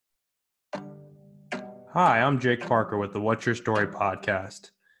Hi, I'm Jake Parker with the What's Your Story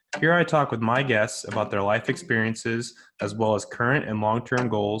podcast. Here I talk with my guests about their life experiences, as well as current and long term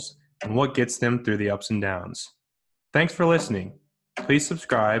goals, and what gets them through the ups and downs. Thanks for listening. Please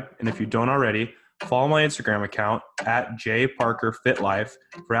subscribe, and if you don't already, follow my Instagram account at jparkerfitlife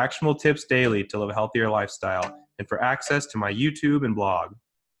for actionable tips daily to live a healthier lifestyle and for access to my YouTube and blog.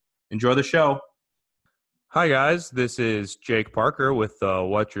 Enjoy the show. Hi, guys. This is Jake Parker with the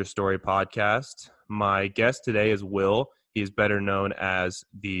What's Your Story podcast. My guest today is Will. He's better known as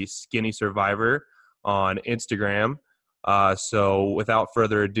the Skinny Survivor on Instagram. So without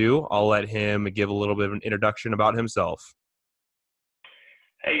further ado, I'll let him give a little bit of an introduction about himself.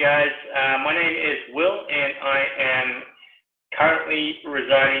 Hey guys, my name is Will and I am currently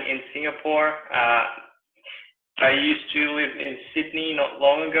residing in Singapore. I used to live in Sydney not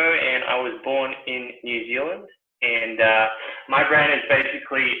long ago and I was born in New Zealand. And my brand is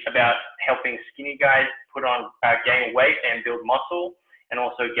basically about helping skinny guys gain weight and build muscle and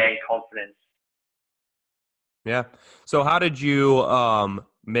also gain confidence. Yeah. So how did you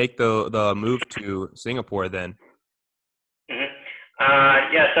make the move to Singapore then?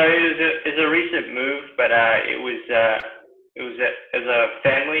 Mm-hmm. So it was a recent move, but it was a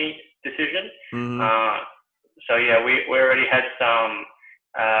family decision. Mm-hmm. So yeah, we already had some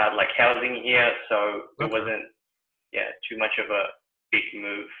like housing here, so it wasn't too much of a big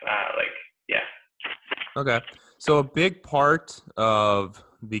move. Okay. So a big part of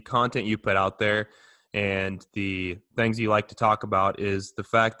the content you put out there and the things you like to talk about is the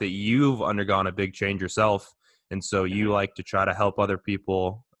fact that you've undergone a big change yourself. And so you like to try to help other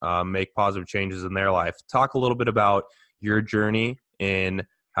people make positive changes in their life. Talk a little bit about your journey and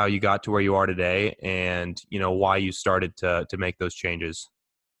how you got to where you are today and, why you started to make those changes.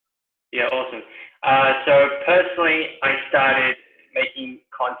 Yeah, awesome. So personally, I started making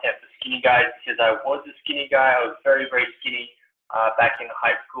content for skinny guys because I was a skinny guy. I was very, very skinny back in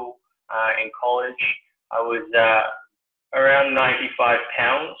high school and college. I was around 95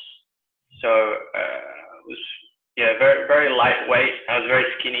 pounds. So it was very, very lightweight. I was very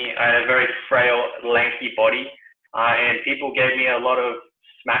skinny. I had a very frail, lanky body. And people gave me a lot of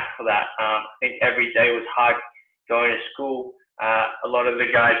smack for that. I think every day was hard going to school. A lot of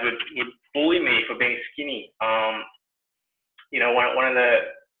the guys would bully me for being skinny. One of the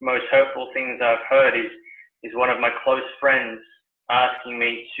most hurtful things I've heard is one of my close friends asking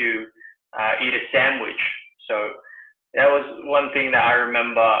me to eat a sandwich. So that was one thing that I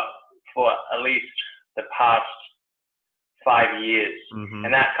remember for at least the past 5 years. Mm-hmm.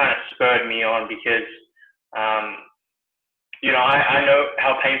 And that kind of spurred me on because, I know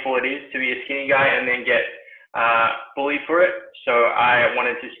how painful it is to be a skinny guy and then get bullied for it. So I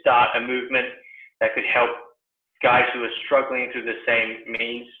wanted to start a movement that could help guys who are struggling through the same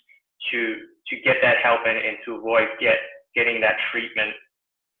means to get that help and to avoid getting that treatment.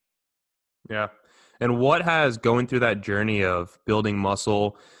 Yeah. And what has going through that journey of building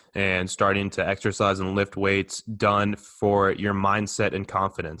muscle and starting to exercise and lift weights done for your mindset and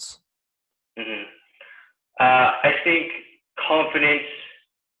confidence? Mm-hmm. I think confidence,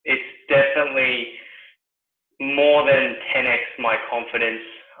 it's definitely more than 10x my confidence.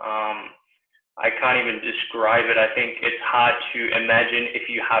 I can't even describe it. I think it's hard to imagine if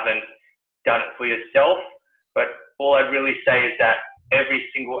you haven't done it for yourself. But all I'd really say is that every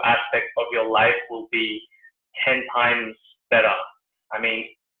single aspect of your life will be 10 times better. I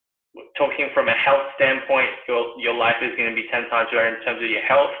mean, talking from a health standpoint, your life is going to be 10 times better in terms of your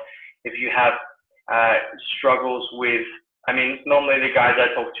health. If you have struggles with, normally the guys I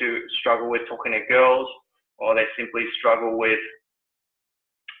talk to struggle with talking to girls, or they simply struggle with,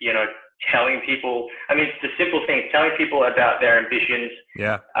 telling people, it's the simple thing, telling people about their ambitions.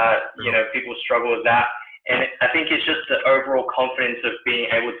 Yeah. People struggle with that. And I think it's just the overall confidence of being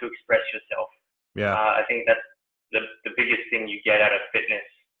able to express yourself. Yeah. I think that's the biggest thing you get out of fitness.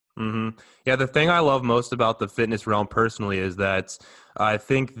 Mm-hmm. Yeah, the thing I love most about the fitness realm personally is that I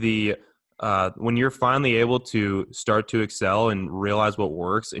think when you're finally able to start to excel and realize what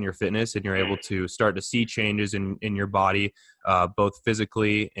works in your fitness and you're able to start to see changes in your body, both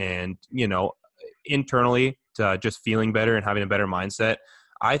physically and, internally to just feeling better and having a better mindset.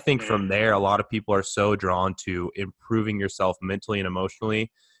 I think from there, a lot of people are so drawn to improving yourself mentally and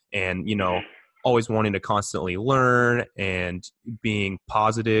emotionally and, always wanting to constantly learn and being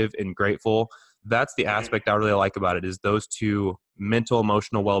positive and grateful. That's the aspect I really like about it is those two, mental,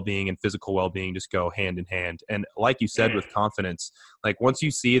 emotional well-being and physical well-being, just go hand in hand. And like you said, with confidence, like once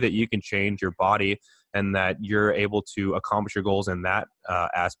you see that you can change your body and that you're able to accomplish your goals in that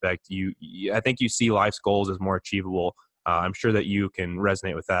aspect, I think you see life's goals as more achievable. I'm sure that you can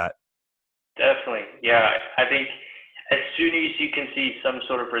resonate with that. Definitely. Yeah. I think as soon as you can see some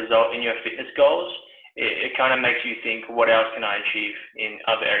sort of result in your fitness goals, it kind of makes you think, what else can I achieve in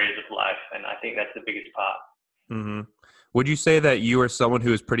other areas of life? And I think that's the biggest part. Hmm. Would you say that you are someone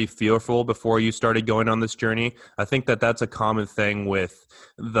who was pretty fearful before you started going on this journey? I think that that's a common thing with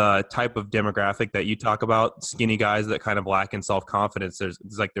the type of demographic that you talk about, skinny guys that kind of lack in self-confidence.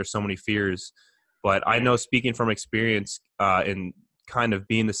 There's so many fears. But I know, Mm. speaking from experience, in kind of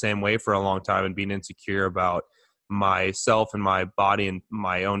being the same way for a long time and being insecure about myself and my body and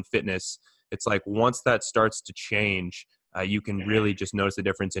my own fitness, it's like once that starts to change, you can really Mm-hmm. just notice the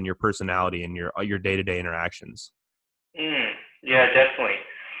difference in your personality and your day-to-day interactions. Mm. Yeah, definitely.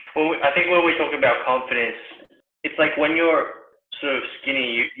 Well, I think when we talk about confidence, it's like when you're sort of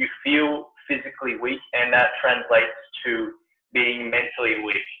skinny, you feel physically weak, and that translates to being mentally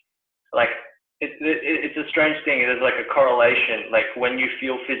weak. Like it's a strange thing. There's like a correlation. Like when you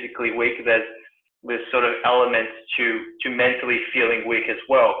feel physically weak, there's sort of elements to mentally feeling weak as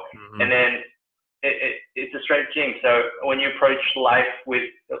well. Hmm. And then it's a strange thing. So when you approach life with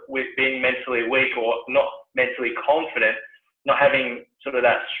being mentally weak or not mentally confident, not having sort of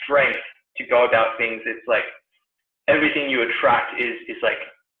that strength to go about things, it's like everything you attract is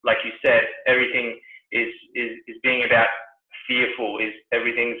like you said, everything is being about fearful, is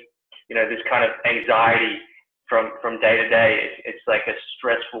everything's, this kind of anxiety from day to day. It's like a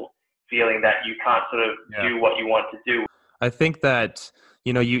stressful feeling that you can't sort of Yeah. do what you want to do. I think that,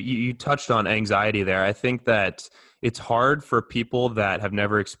 you touched on anxiety there. I think that it's hard for people that have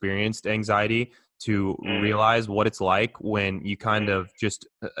never experienced anxiety to Mm, realize what it's like when you kind mm, of just,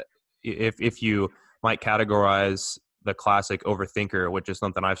 if you might categorize the classic overthinker, which is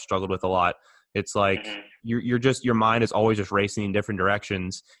something I've struggled with a lot. It's like mm, you're just, your mind is always just racing in different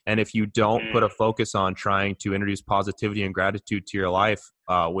directions. And if you don't put mm, a focus on trying to introduce positivity and gratitude to your life,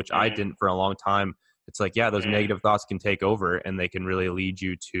 which I mm, didn't for a long time, it's like, yeah, those mm, negative thoughts can take over and they can really lead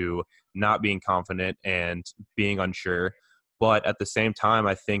you to not being confident and being unsure. But at the same time,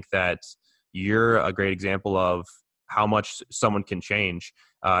 I think that you're a great example of how much someone can change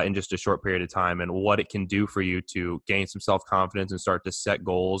in just a short period of time and what it can do for you to gain some self confidence and start to set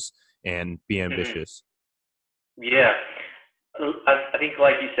goals and be mm. ambitious. Yeah. I think,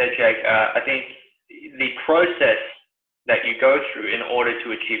 like you said, Jake, I think the process that you go through in order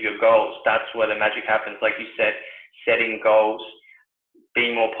to achieve your goals, that's where the magic happens. Like you said, setting goals,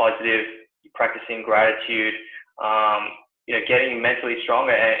 being more positive, practicing gratitude, getting mentally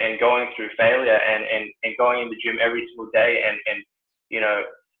stronger and going through failure and going in the gym every single day and you know,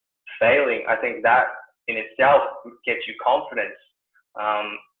 failing. I think that in itself gets you confidence.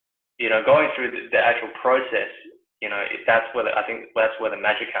 Um, going through the actual process, that's where I think that's where the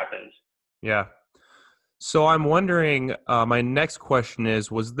magic happens. Yeah. So I'm wondering, my next question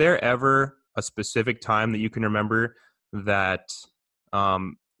is, was there ever a specific time that you can remember that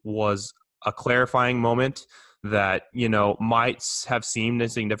was a clarifying moment that, might have seemed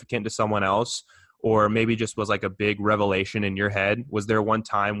insignificant to someone else, or maybe just was like a big revelation in your head? Was there one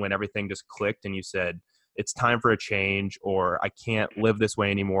time when everything just clicked and you said, it's time for a change, or I can't live this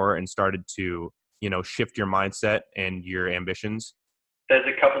way anymore, and started to, shift your mindset and your ambitions? There's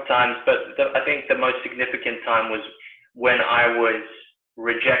a couple times, but I think the most significant time was when I was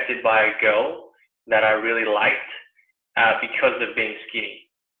rejected by a girl that I really liked because of being skinny.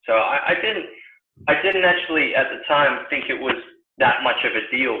 So I didn't actually at the time think it was that much of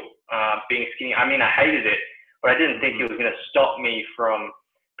a deal being skinny. I mean, I hated it, but I didn't think Hmm. it was going to stop me from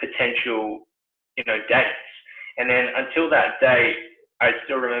potential, dates. And then until that day, I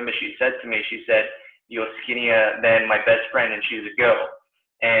still remember she said to me, she said, "You're skinnier than my best friend, and she's a girl."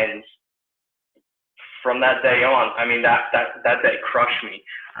 And from that day on, I mean, that day crushed me.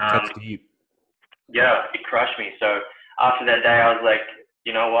 That's Um, deep. yeah, it crushed me. So after that day, I was like,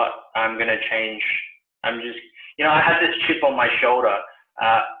 you know what? I'm gonna change. I'm just, I had this chip on my shoulder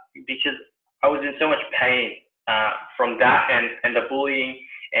uh, because I was in so much pain from that and the bullying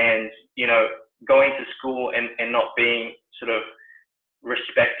and going to school and not being sort of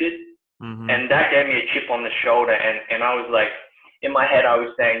respected. Hmm. And that gave me a chip on the shoulder. And I was like, in my head, I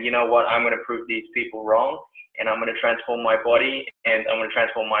was saying, you know what? I'm going to prove these people wrong. And I'm going to transform my body and I'm going to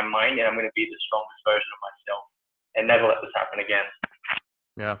transform my mind. And I'm going to be the strongest version of myself and never let this happen again.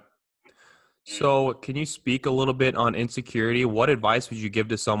 Yeah. Mm. So, can you speak a little bit on insecurity? What advice would you give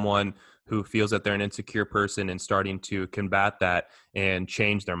to someone who feels that they're an insecure person and starting to combat that and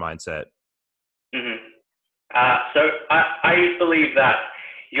change their mindset? Mm-hmm. So I believe that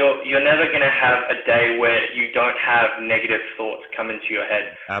you're never going to have a day where you don't have negative thoughts come into your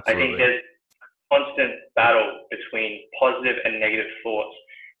head. I think Absolutely. there's constant battle between positive and negative thoughts.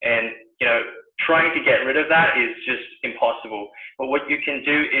 And trying to get rid of that is just impossible. But what you can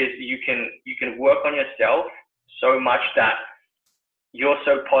do is you can work on yourself so much that you're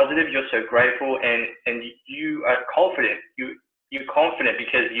so positive, you're so grateful, and you are confident. You're confident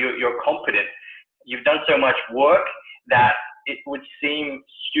because you're competent. You've done so much work that it would seem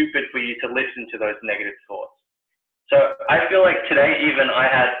stupid for you to listen to those negative thoughts. So I feel like today even I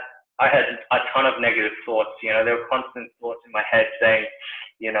had a ton of negative thoughts. There were constant thoughts in my head saying,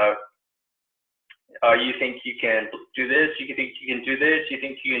 you think you can do this, you think you can do this, you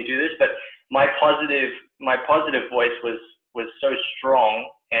think you can do this. But my positive voice was so strong,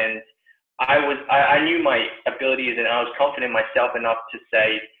 and I knew my abilities, and I was confident in myself enough to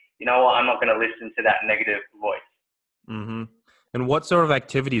say, you know what, I'm not going to listen to that negative voice. Mm-hmm. And what sort of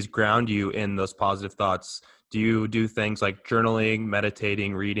activities ground you in those positive thoughts? Do you do things like journaling,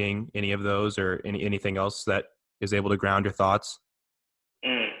 meditating, reading, any of those, or anything else that is able to ground your thoughts?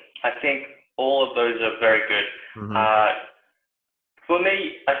 I think all of those are very good. Mm-hmm. For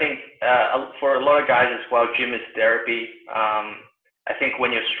me, I think for a lot of guys as well, gym is therapy. I think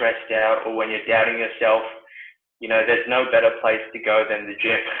when you're stressed out or when you're doubting yourself, there's no better place to go than the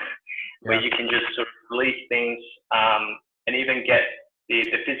gym, where you can just sort of release things and even get the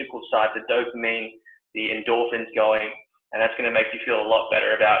physical side, the dopamine, the endorphins going, and that's going to make you feel a lot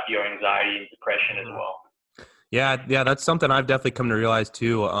better about your anxiety and depression as well. Yeah, that's something I've definitely come to realize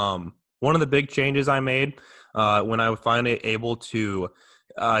too. One of the big changes I made when I was finally able to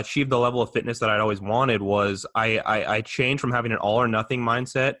achieve the level of fitness that I'd always wanted was I changed from having an all or nothing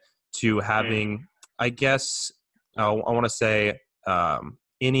mindset to having, I guess, I want to say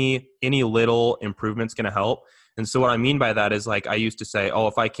any little improvement's going to help. And so what I mean by that is, like, I used to say, oh,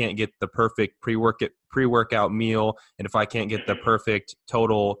 if I can't get the perfect pre-workout meal, and if I can't get the perfect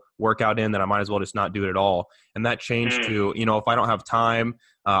total workout in, then I might as well just not do it at all. And that changed to, if I don't have time,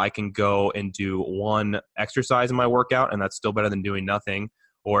 I can go and do one exercise in my workout, and that's still better than doing nothing.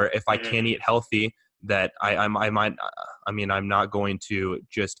 Or if I can't eat healthy, that I'm not going to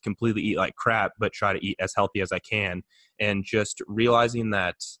just completely eat like crap, but try to eat as healthy as I can. And just realizing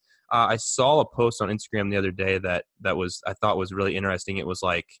that I saw a post on Instagram the other day that I thought was really interesting. It was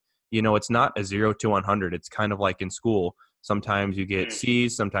like, it's not a 0 to 100. It's kind of like in school. Sometimes you get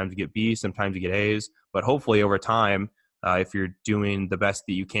C's, sometimes you get B's, sometimes you get A's. But hopefully over time, if you're doing the best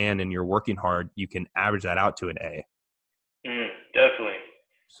that you can and you're working hard, you can average that out to an A. Definitely.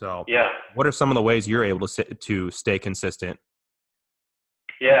 So, yeah. What are some of the ways you're able to stay consistent?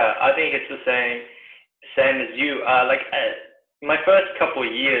 Yeah, I think it's the same as you. My first couple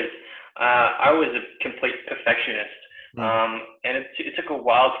of years, I was a complete perfectionist, and it took a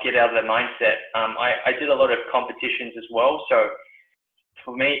while to get out of that mindset. I did a lot of competitions as well, so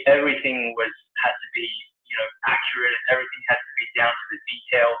for me, everything had to be accurate, and everything had to be down to the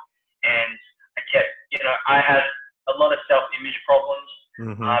detail. And I had a lot of self-image problems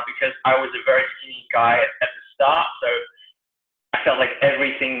because I was a very skinny guy at the start, so I felt like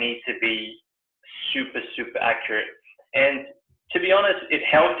everything needs to be super, super accurate. And to be honest, it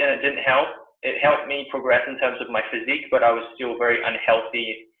helped and it didn't help. It helped me progress in terms of my physique, but I was still very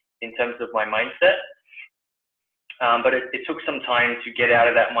unhealthy in terms of my mindset. But it took some time to get out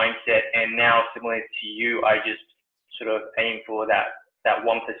of that mindset. And now, similar to you, I just sort of aim for that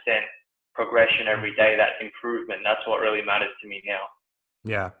 1% progression every day, that improvement. That's what really matters to me now.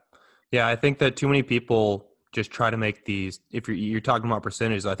 Yeah. I think that too many people just try to make these, if you're talking about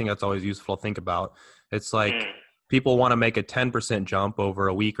percentages, I think that's always useful to think about. It's like people want to make a 10% jump over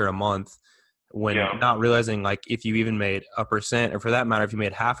a week or a month when not realizing, like, if you even made 1%, or for that matter, if you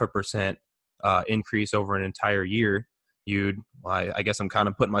made 0.5% increase over an entire year, I guess I'm kind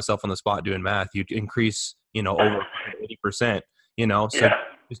of putting myself on the spot doing math, you'd increase, over 80%, so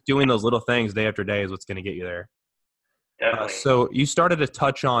just doing those little things day after day is what's going to get you there. So you started to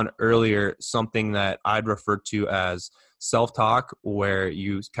touch on earlier something that I'd refer to as self-talk, where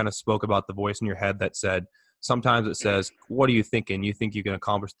you kind of spoke about the voice in your head that said, sometimes it says, what are you thinking? You think you can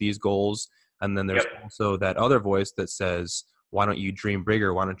accomplish these goals. And then there's also that other voice that says, why don't you dream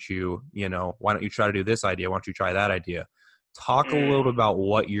bigger? Why don't you try to do this idea? Why don't you try that idea? Talk a little bit about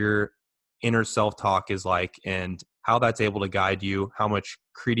what your inner self-talk is like and how that's able to guide you, how much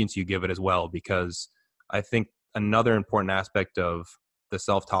credence you give it as well, because I think another important aspect of the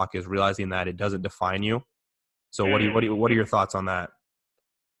self-talk is realizing that it doesn't define you. So what are your thoughts on that?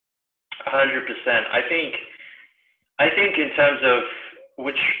 100%. I think in terms of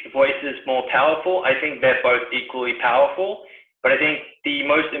which voice is more powerful, I think they're both equally powerful. But I think the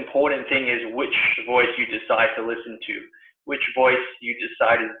most important thing is which voice you decide to listen to, which voice you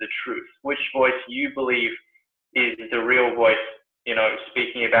decide is the truth, which voice you believe is the real voice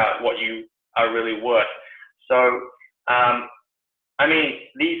speaking about what you are really worth. So, I mean,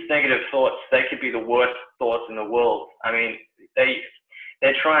 these negative thoughts, they could be the worst thoughts in the world. I mean,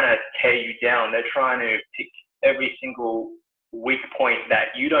 they're trying to tear you down. They're trying to pick every single weak point that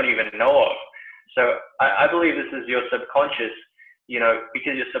you don't even know of. So I believe this is your subconscious,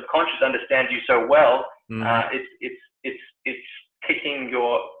 because your subconscious understands you so well. Mm-hmm. It's picking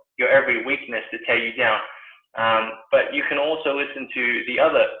your every weakness to tear you down. But you can also listen to the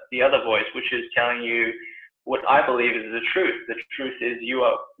other voice, which is telling you what I believe is the truth. The truth is you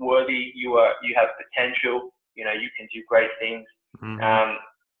are worthy. You have potential. You can do great things. Mm-hmm.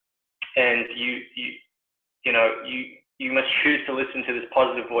 And you must choose to listen to this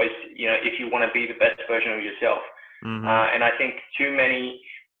positive voice, if you want to be the best version of yourself. Mm-hmm. And I think too many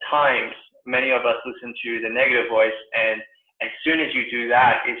times, many of us listen to the negative voice, and as soon as you do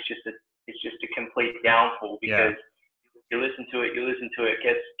that, it's just a complete downfall, because you listen to it,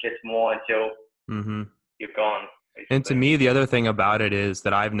 gets more until Mm-hmm. you're gone, And to basically. me, the other thing about it is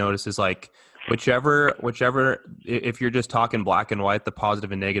that I've noticed is like whichever, if you're just talking black and white, the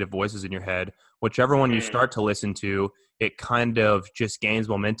positive and negative voices in your head, whichever one you Mm, start to listen to, it kind of just gains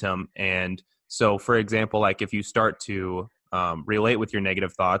momentum. And so, for example, like if you start to relate with your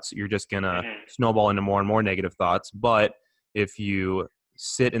negative thoughts, you're just gonna mm, snowball into more and more negative thoughts. But if you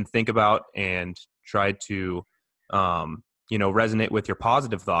sit and think about and try to, resonate with your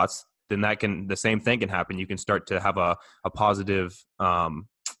positive thoughts, then the same thing can happen. You can start to have a positive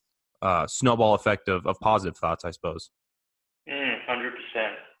snowball effect of positive thoughts, I suppose. 100%.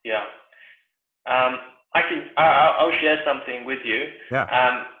 Yeah. Um, I'll share something with you. Yeah.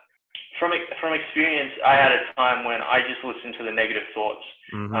 Um, from experience, I had a time when I just listened to the negative thoughts,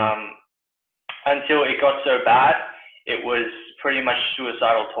 Mm-hmm. um, until it got so bad. It was pretty much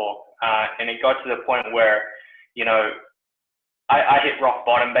suicidal talk, and it got to the point where, you know, I hit rock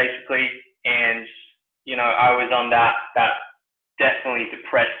bottom basically, and I was on that definitely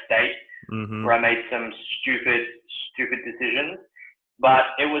depressed state Mm-hmm. where I made some stupid decisions. But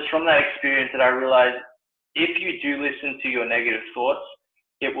it was from that experience that I realized, if you do listen to your negative thoughts,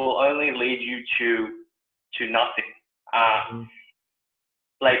 it will only lead you to nothing. Uh, Mm-hmm.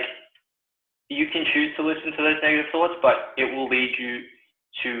 like, you can choose to listen to those negative thoughts, but it will lead you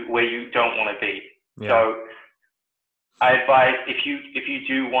to where you don't want to be. Yeah. So I advise, if you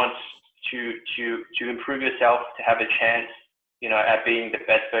do want to improve yourself, to have a chance, at being the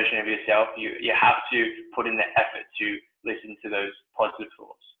best version of yourself, you have to put in the effort to listen to those positive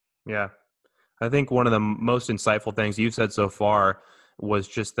thoughts. Yeah. I think one of the most insightful things you've said so far was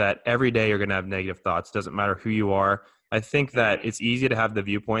just that every day you're going to have negative thoughts. Doesn't matter who you are. I think that Mm, it's easy to have the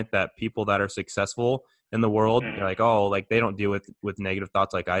viewpoint that people that are successful in the world, you're mm, like, oh, like they don't deal with negative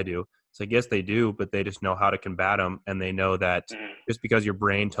thoughts like I do. So I guess they do, but they just know how to combat them, and they know that mm, just because your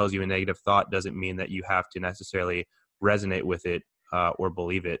brain tells you a negative thought doesn't mean that you have to necessarily resonate with it or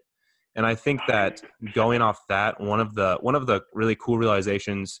believe it. And I think that going 100%. off that, one of the really cool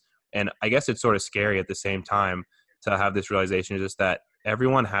realizations, and I guess it's sort of scary at the same time to have this realization, is just that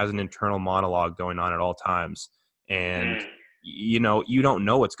everyone has an internal monologue going on at all times. And, Mm, you don't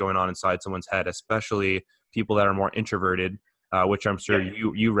know what's going on inside someone's head, especially people that are more introverted, which I'm sure yep,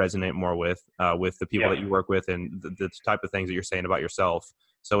 you resonate more with the people yep. that you work with and the type of things that you're saying about yourself.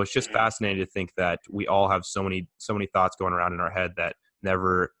 So it's just Mm-hmm. fascinating to think that we all have so many thoughts going around in our head that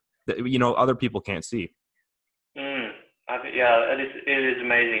never, other people can't see. Mm, yeah, it is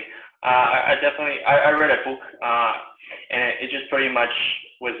amazing. I definitely I read a book, and it just pretty much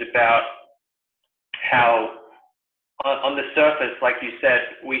was about how, on the surface, like you said,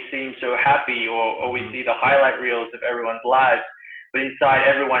 we seem so happy, or we Hmm. see the highlight reels of everyone's lives, but inside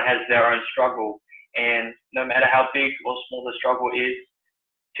everyone has their own struggle, and no matter how big or small the struggle is,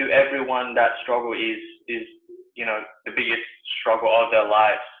 to everyone that struggle is the biggest struggle of their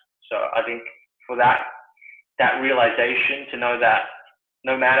lives. So I think, for that realization, to know that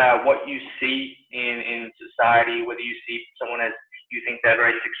no matter what you see in society, whether you see someone as, you think they're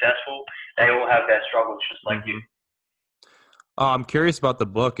very successful, they all have their struggles just like you. Hmm. I'm curious about the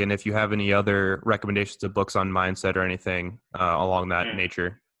book and if you have any other recommendations of books on mindset or anything along that Mm.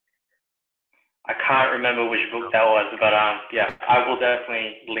 nature. I can't remember which book that was, but yeah, I will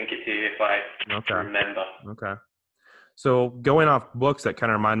definitely link it to you if I Okay. remember. Okay. So going off books, that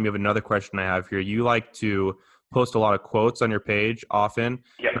kind of reminded me of another question I have here. You like to post a lot of quotes on your page often,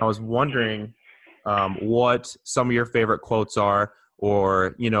 Yep. and I was Mm-hmm. wondering what some of your favorite quotes are,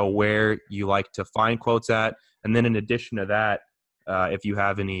 or where you like to find quotes at, and then in addition to that, if you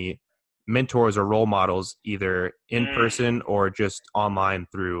have any mentors or role models, either in Mm. person or just online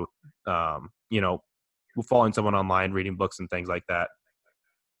through, um, you know, following someone online, reading books and things like that?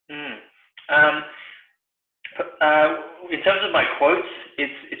 Mm. Um, uh, in terms of my quotes,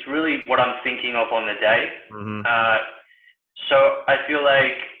 it's really what I'm thinking of on the day. Mm-hmm. So I feel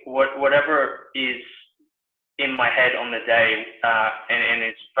like whatever is in my head on the day, and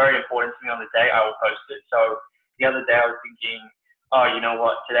it's very important to me on the day, I will post it. So the other day I was thinking, oh, you know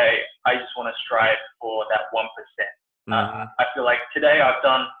what? Today I just want to strive for that 1%. Mm-hmm. I feel like today I've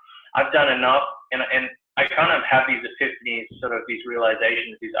done enough, and I kind of have these epiphanies, sort of these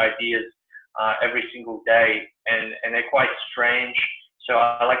realizations, these ideas every single day, and they're quite strange. So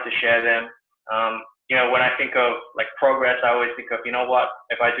I like to share them. When I think of like progress, I always think of, you know what,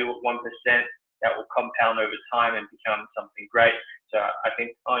 if I do 1%, that will compound over time and become something great. So I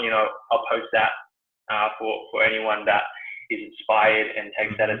think, I'll post that for anyone that is inspired and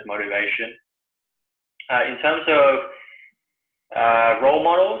takes that as motivation. In terms of role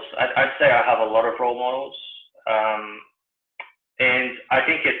models, I'd say I have a lot of role models. And I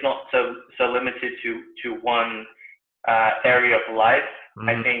think it's not so limited to one area of life. Mm-hmm.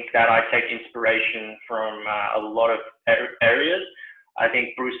 I think that I take inspiration from a lot of areas. I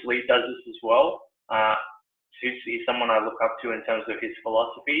think Bruce Lee does this as well. He's someone I look up to in terms of his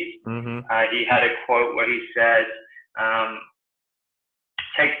philosophies. Mm-hmm. He had a quote where he said,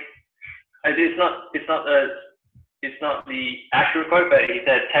 it's not the accurate quote, but he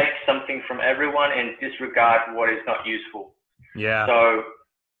said, take something from everyone and disregard what is not useful. Yeah. So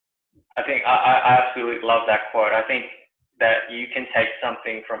I think I absolutely love that quote. I think that you can take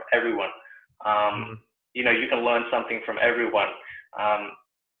something from everyone. You can learn something from everyone.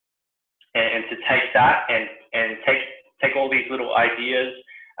 And to take that and take all these little ideas,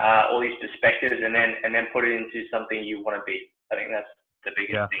 all these perspectives, and then put it into something you want to be. I think that's the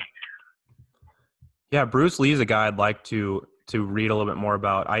biggest thing. Yeah, Bruce Lee is a guy I'd like to read a little bit more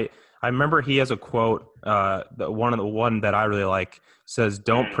about. I remember he has a quote, the one that I really like says,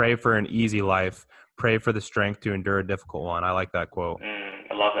 "Don't pray for an easy life, pray for the strength to endure a difficult one." I like that quote.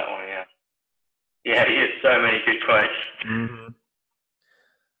 I love that one. Yeah, he has so many good quotes. Mm-hmm.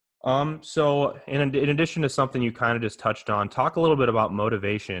 So in addition to something you kind of just touched on, talk a little bit about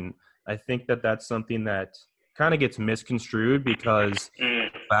motivation. I think that's something that kind of gets misconstrued because the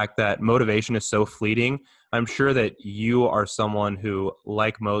fact that motivation is so fleeting. I'm sure that you are someone who,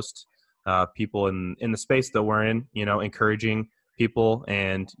 like most people in the space that we're in, encouraging people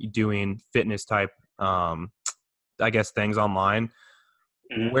and doing fitness type, things online.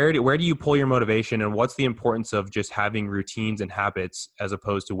 Where do you pull your motivation, and what's the importance of just having routines and habits as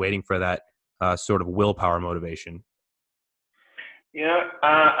opposed to waiting for that sort of willpower motivation?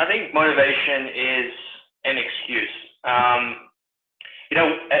 I think motivation is an excuse. How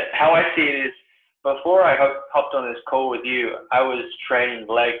I see it is, before I hopped on this call with you, I was training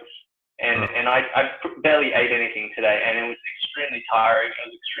legs, and I barely ate anything today, and it was extremely tiring. It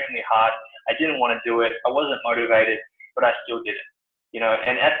was extremely hard. I didn't want to do it. I wasn't motivated, but I still did it.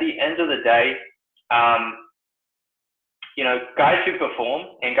 And at the end of the day, guys who perform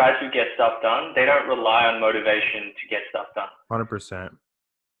and guys who get stuff done, they don't rely on motivation to get stuff done. 100%.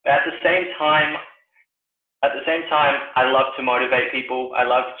 At the same time, I love to motivate people. I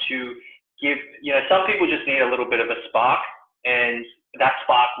love to give, some people just need a little bit of a spark, and that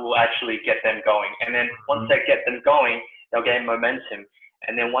spark will actually get them going. And then once they get them going, they'll gain momentum.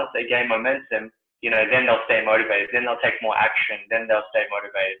 And then once they gain momentum, then they'll stay motivated. Then they'll take more action. Then they'll stay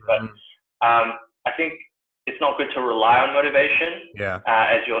motivated. But I think it's not good to rely on motivation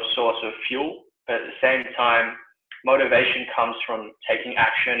as your source of fuel. But at the same time, motivation comes from taking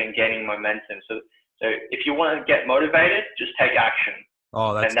action and gaining momentum. So if you want to get motivated, just take action.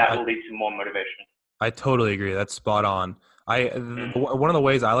 And that will lead to more motivation. I totally agree. That's spot on. One of the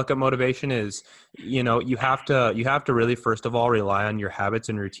ways I look at motivation is, you have to really, first of all, rely on your habits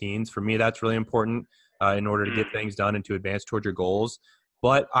and routines. For me, that's really important in order to get things done and to advance towards your goals.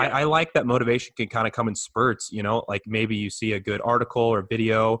 But I like that motivation can kind of come in spurts, like maybe you see a good article or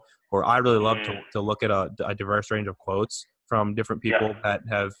video, or I really love to look at a diverse range of quotes from different people that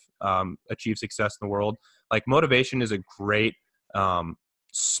have achieved success in the world. Like motivation is a great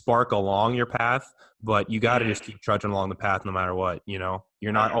spark along your path, but you got to just keep trudging along the path no matter what. You're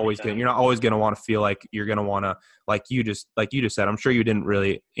not always going to want to feel like you're going to want to, like you just said, I'm sure you didn't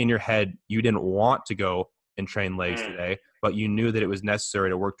really, in your head, you didn't want to go and train legs today, but you knew that it was necessary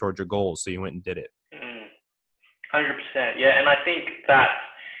to work towards your goals, so you went and did it. 100%. Yeah, and I think that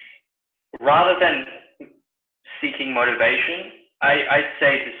rather than seeking motivation, I'd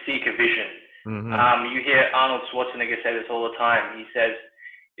say to seek a vision. You hear Arnold Schwarzenegger say this all the time. He says,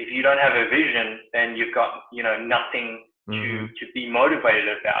 if you don't have a vision, then you've got, nothing Mm-hmm. to be motivated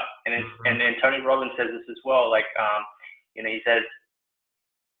about. And and Tony Robbins says this as well. Like, he says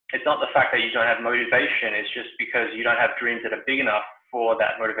it's not the fact that you don't have motivation. It's just because you don't have dreams that are big enough for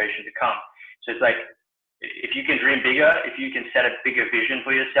that motivation to come. So it's like, if you can dream bigger, if you can set a bigger vision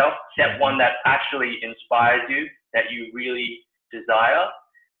for yourself, set one that actually inspires you, that you really desire,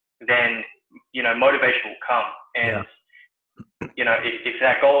 then, motivation will come. And, if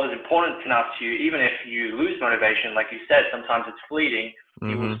that goal is important enough to you, even if you lose motivation, like you said, sometimes it's fleeting,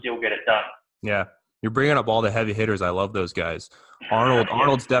 you will still get it done. Yeah. You're bringing up all the heavy hitters. I love those guys.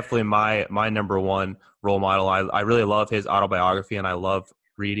 Arnold's definitely my number one role model. I really love his autobiography, and I love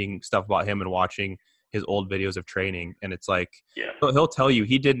reading stuff about him and watching his old videos of training. And it's like, he'll tell you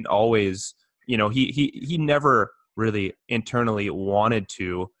he didn't always, he never really internally wanted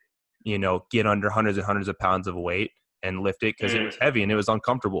to, get under hundreds and hundreds of pounds of weight and lift it because it was heavy and it was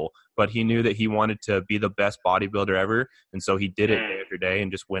uncomfortable. But he knew that he wanted to be the best bodybuilder ever. And so he did it day after day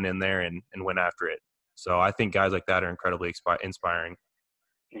and just went in there and went after it. So I think guys like that are incredibly inspiring.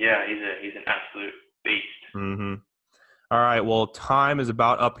 Yeah, he's an absolute beast. Mm-hmm. All right. Well, time is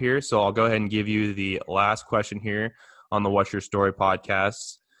about up here. So I'll go ahead and give you the last question here on the What's Your Story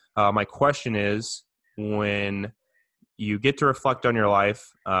podcast. My question is, when you get to reflect on your life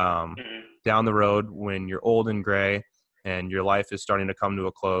down the road, when you're old and gray and your life is starting to come to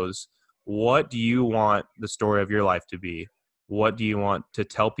a close, what do you want the story of your life to be? What do you want to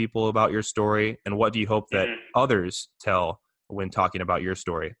tell people about your story? And what do you hope that others tell when talking about your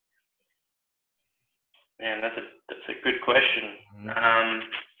story? Man, that's a good question.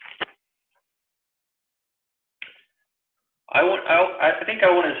 I think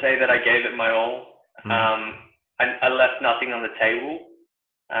I want to say that I gave it my all. I left nothing on the table.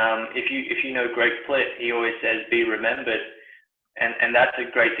 If you know Greg Plitt, he always says, "Be remembered," and that's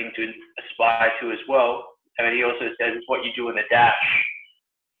a great thing to aspire to as well. I mean, he also says, "It's what you do in the dash."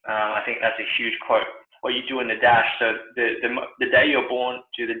 I think that's a huge quote. What you do in the dash. So the day you're born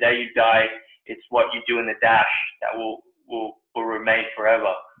to the day you die, it's what you do in the dash that will remain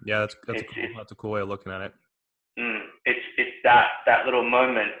forever. Yeah, that's a cool way of looking at it. It's that little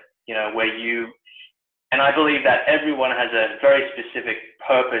moment, where you, and I believe that everyone has a very specific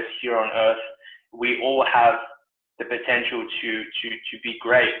purpose here on earth. We all have the potential to be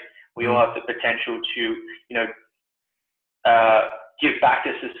great. We all have the potential to, give back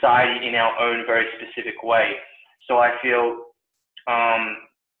to society in our own very specific way. So I feel,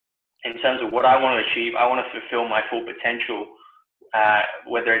 in terms of what I want to achieve, I want to fulfill my full potential,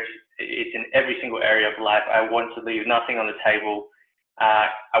 whether it's in every single area of life. I want to leave nothing on the table.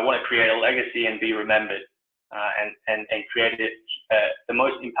 I want to create a legacy and be remembered, and create it, the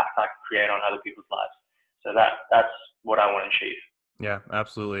most impact I can create on other people's lives. So that's what I want to achieve. Yeah,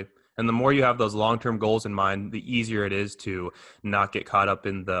 absolutely. And the more you have those long-term goals in mind, the easier it is to not get caught up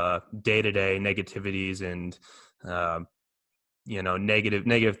in the day-to-day negativities and,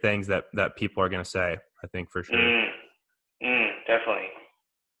 negative things that people are going to say, I think, for sure. Definitely.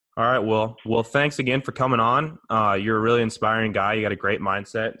 All right. Well, thanks again for coming on. You're a really inspiring guy. You got a great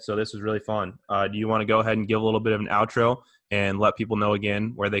mindset. So this was really fun. Do you want to go ahead and give a little bit of an outro and let people know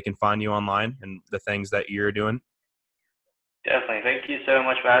again where they can find you online and the things that you're doing? Definitely. Thank you so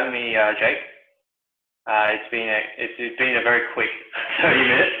much for having me, Jake. It's been a very quick 30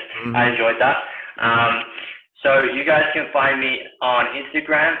 minutes. I enjoyed that. So you guys can find me on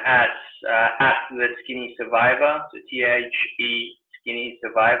Instagram at The Skinny Survivor, so THE Skinny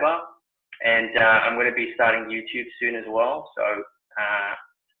Survivor, and I'm going to be starting YouTube soon as well. So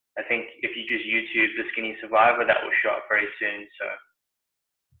I think if you just YouTube The Skinny Survivor, that will show up very soon.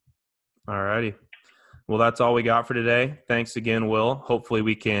 So. All righty. Well, that's all we got for today. Thanks again, Will. Hopefully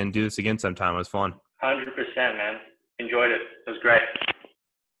we can do this again sometime. It was fun. 100%, man. Enjoyed it. It was great.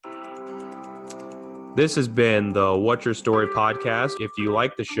 This has been the What's Your Story podcast. If you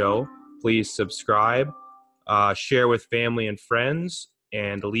like the show, please subscribe, share with family and friends,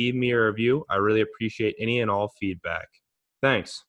 and leave me a review. I really appreciate any and all feedback. Thanks.